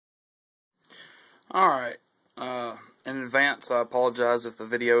Alright, in advance I apologize if the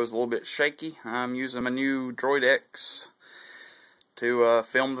video is a little bit shaky. I'm using my new Droid X to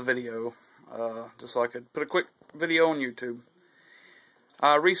film the video, just so I could put a quick video on YouTube.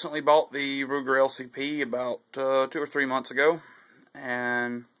 I recently bought the Ruger LCP about 2 or 3 months ago,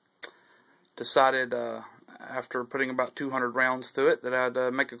 and decided after putting about 200 rounds through it that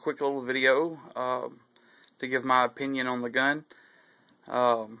I'd make a quick little video to give my opinion on the gun.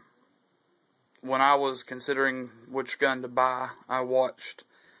 When I was considering which gun to buy, I watched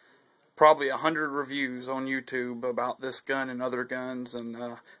probably 100 reviews on YouTube about this gun and other guns,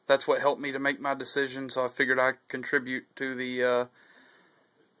 and that's what helped me to make my decision. So I figured I'd contribute to the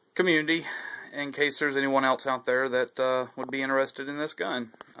community in case there's anyone else out there that would be interested in this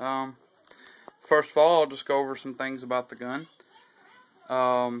gun. First of all, I'll just go over some things about the gun.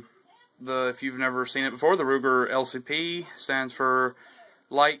 If you've never seen it before, the Ruger LCP stands for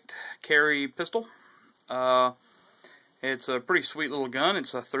Light Carry Pistol. It's a pretty sweet little gun.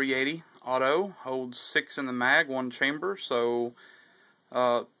 It's a 380 auto, holds 6 in the mag, 1 chamber, so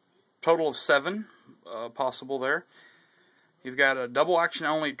total of 7 possible there. You've got a double action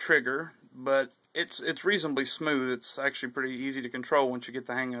only trigger, but it's reasonably smooth. It's actually pretty easy to control once you get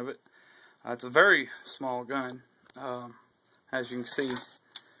the hang of it. It's a very small gun, as you can see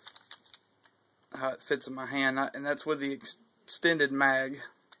how it fits in my hand, and that's with the extended mag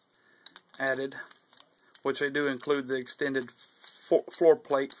added, which they do include the extended floor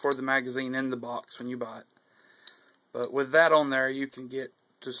plate for the magazine in the box when you buy it. But with that on there, you can get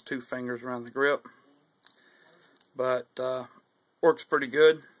just 2 fingers around the grip. But works pretty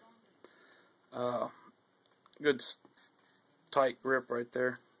good. Good tight grip right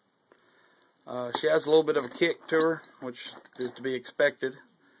there. She has a little bit of a kick to her, which is to be expected,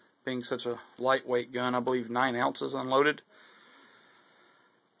 being such a lightweight gun. I believe 9 ounces unloaded.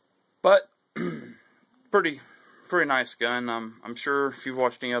 But pretty nice gun. I'm sure if you've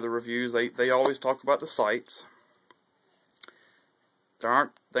watched any other reviews, they always talk about the sights. They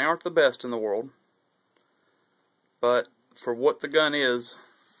aren't the best in the world, but for what the gun is,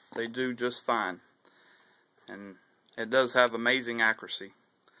 they do just fine. And it does have amazing accuracy.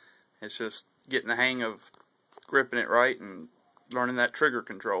 It's just getting the hang of gripping it right and learning that trigger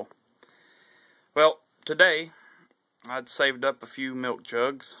control. Well, today I'd saved up a few milk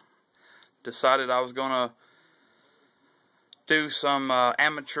jugs. Decided I was going to do some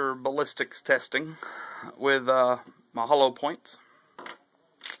amateur ballistics testing with my hollow points.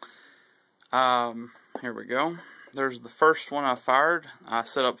 Here we go. There's the first one I fired. I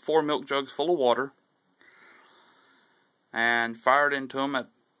set up 4 milk jugs full of water and fired into them at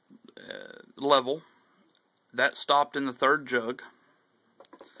level. That stopped in the 3rd jug.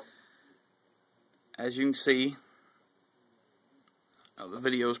 As you can see, the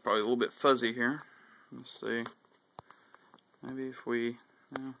video is probably a little bit fuzzy here. Let's see. Maybe if we...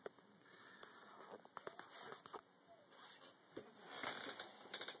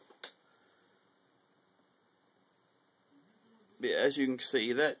 Yeah, as you can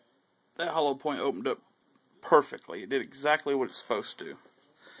see, that hollow point opened up perfectly. It did exactly what it's supposed to.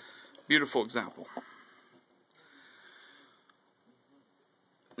 Beautiful example.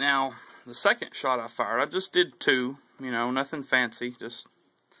 Now, the second shot I fired, I just did 2. You know, nothing fancy, just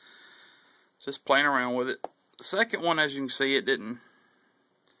playing around with it. The second one, as you can see, it didn't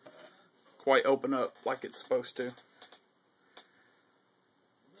quite open up like it's supposed to.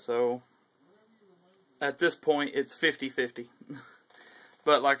 So, at this point, it's 50-50.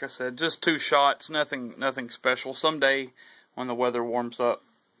 But like I said, just 2 shots, nothing special. Someday, when the weather warms up,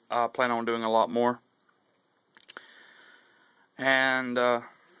 I plan on doing a lot more. And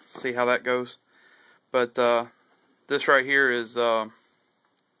see how that goes. But this right here is the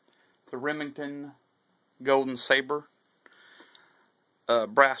Remington Golden Saber,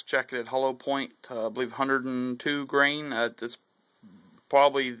 brass jacketed hollow point. I believe 102 grain. It's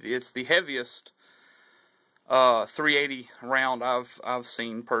the heaviest 380 round I've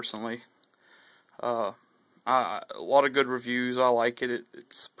seen personally. A lot of good reviews. I like it.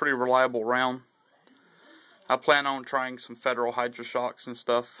 It's a pretty reliable round. I plan on trying some Federal Hydroshocks and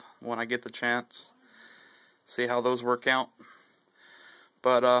stuff when I get the chance. See how those work out.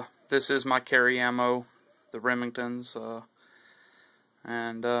 But this is my carry ammo, the Remingtons,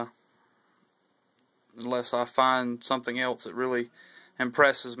 and unless I find something else that really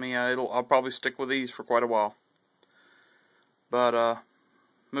impresses me, I'll probably stick with these for quite a while. But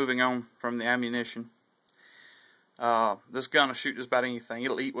moving on from the ammunition, this gun will shoot just about anything.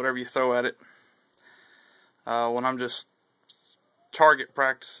 It'll eat whatever you throw at it. When I'm just target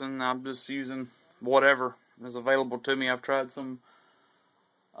practicing, I'm just using whatever is available to me. I've tried some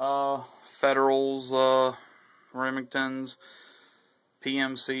Federals, Remingtons,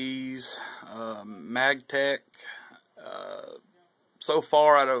 PMCs, MagTech. So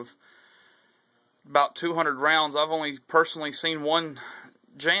far, out of about 200 rounds, I've only personally seen one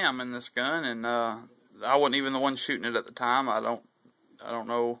jam in this gun, and I wasn't even the one shooting it at the time. I don't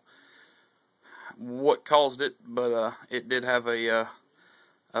know what caused it, but it did have a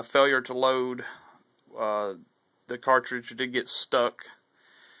failure to load. The cartridge did get stuck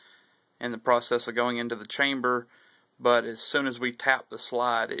in the process of going into the chamber, but as soon as we tapped the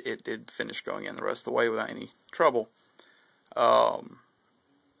slide, it did finish going in the rest of the way without any trouble.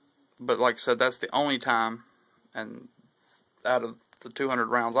 But like I said, that's the only time, and out of the 200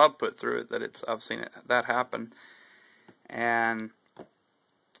 rounds I've put through it, that I've seen that happen. And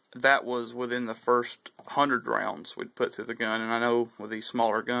that was within the first 100 rounds we'd put through the gun. And I know with these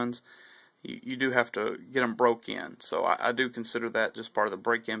smaller guns, you do have to get them broke in. So I do consider that just part of the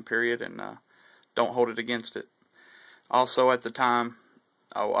break-in period, and don't hold it against it. Also, at the time,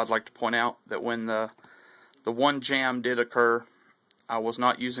 I'd like to point out that when the one jam did occur, I was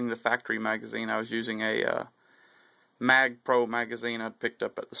not using the factory magazine. I was using a Mag Pro magazine I'd picked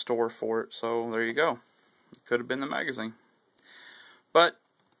up at the store for it. So there you go. It could have been the magazine. But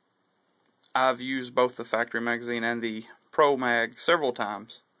I've used both the factory magazine and the Pro Mag several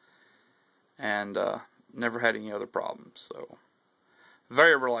times, and never had any other problems. So,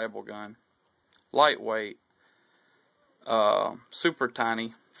 very reliable gun, lightweight, super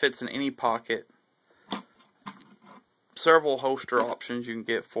tiny, fits in any pocket. Several holster options you can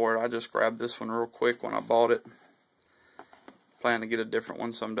get for it. I just grabbed this one real quick when I bought it. Plan to get a different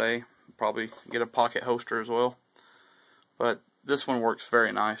one someday. Probably get a pocket holster as well. But this one works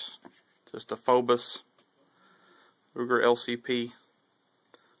very nice. Just a Phobos Ruger LCP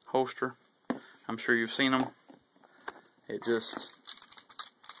holster. I'm sure you've seen them. It just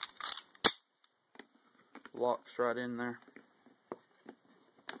locks right in there.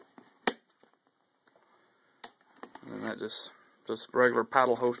 And that just regular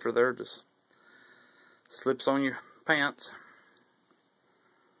paddle holster there just slips on your pants.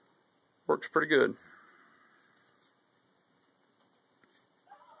 Works pretty good.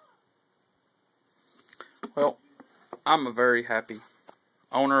 Well, I'm a very happy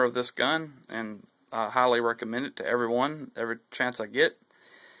owner of this gun, and I highly recommend it to everyone every chance I get.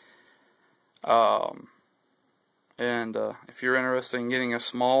 And if you're interested in getting a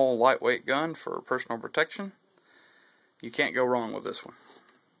small, lightweight gun for personal protection, you can't go wrong with this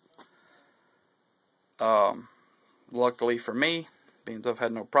one. Luckily for me, means I've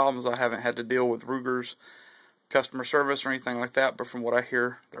had no problems. I haven't had to deal with Ruger's customer service or anything like that, but from what I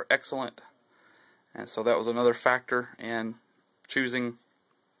hear, they're excellent. And so that was another factor in choosing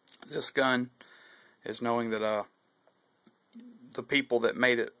this gun, is knowing that the people that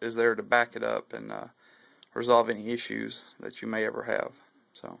made it is there to back it up and resolve any issues that you may ever have.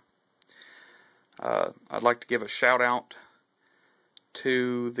 So I'd like to give a shout out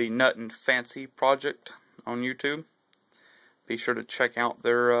to the Nut and Fancy Project on YouTube. Be sure to check out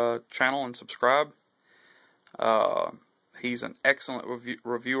their channel and subscribe. He's an excellent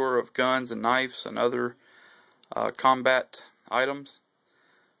reviewer of guns and knives and other combat items.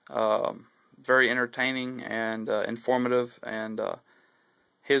 Very entertaining and informative, and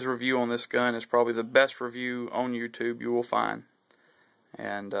his review on this gun is probably the best review on YouTube you will find.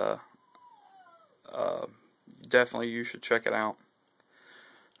 And definitely you should check it out.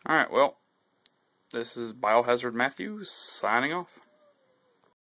 Alright, well, this is BioHazardMatthew signing off.